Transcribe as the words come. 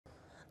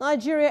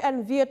Nigeria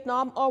and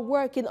Vietnam are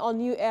working on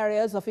new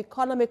areas of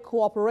economic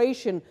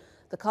cooperation.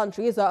 The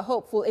countries are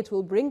hopeful it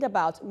will bring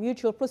about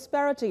mutual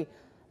prosperity.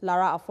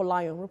 Lara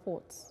Afolayan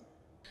reports.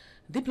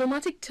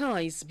 Diplomatic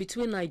ties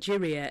between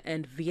Nigeria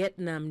and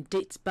Vietnam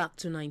dates back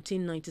to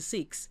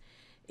 1996.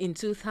 In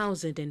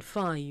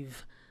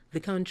 2005, the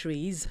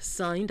countries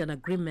signed an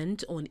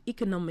agreement on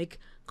economic,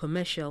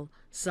 commercial,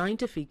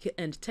 scientific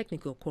and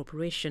technical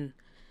cooperation.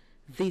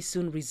 This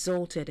soon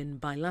resulted in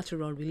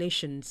bilateral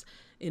relations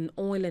in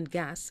oil and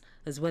gas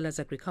as well as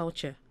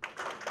agriculture.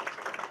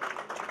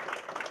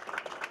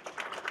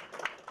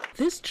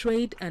 This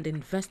trade and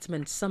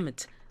investment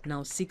summit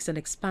now seeks an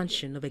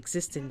expansion of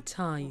existing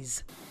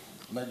ties.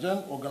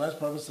 Nigerian organized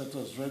private sector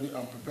is ready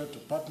and prepared to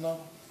partner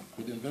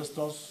with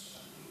investors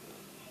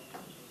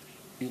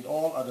in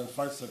all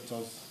identified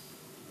sectors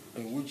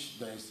in which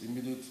there is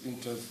immediate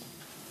interest.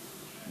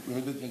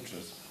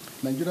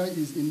 Nigeria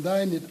is in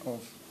dire need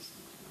of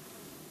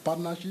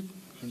partnership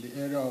in the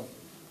area of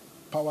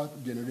power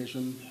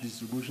generation,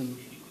 distribution,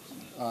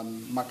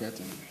 and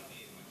marketing.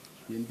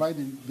 We invite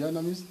the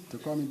Vietnamese to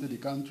come into the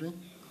country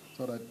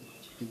so that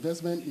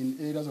investment in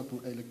areas of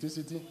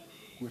electricity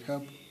will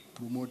help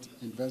promote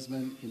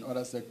investment in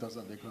other sectors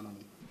of the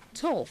economy.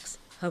 Talks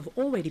have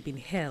already been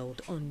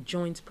held on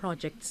joint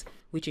projects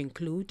which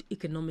include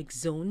economic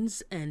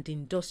zones and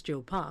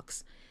industrial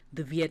parks.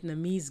 The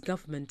Vietnamese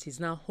government is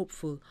now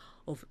hopeful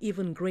of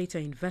even greater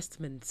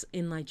investments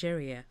in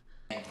Nigeria.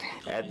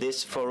 At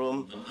this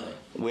forum,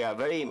 we are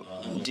very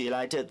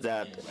delighted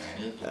that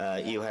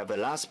you have a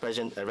large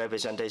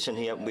representation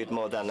here with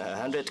more than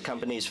 100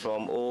 companies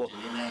from all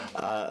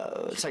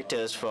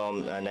sectors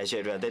from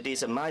Nigeria. That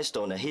is a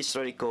milestone, a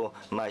historical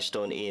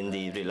milestone in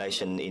the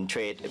relation in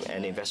trade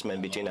and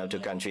investment between our two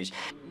countries.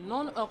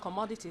 Non-oil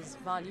commodities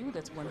valued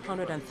at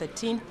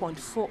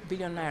 113.4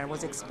 billion naira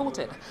was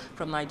exported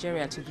from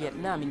Nigeria to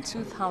Vietnam in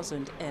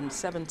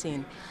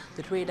 2017.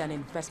 The Trade and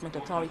Investment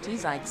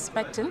authorities are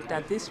expecting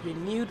that this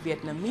renewed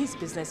Vietnamese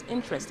business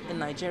interest in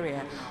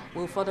Nigeria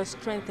will further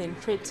strengthen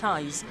trade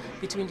ties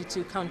between the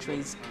two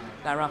countries.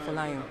 Lara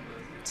Afolayan,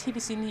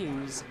 TBC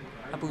News,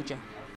 Abuja.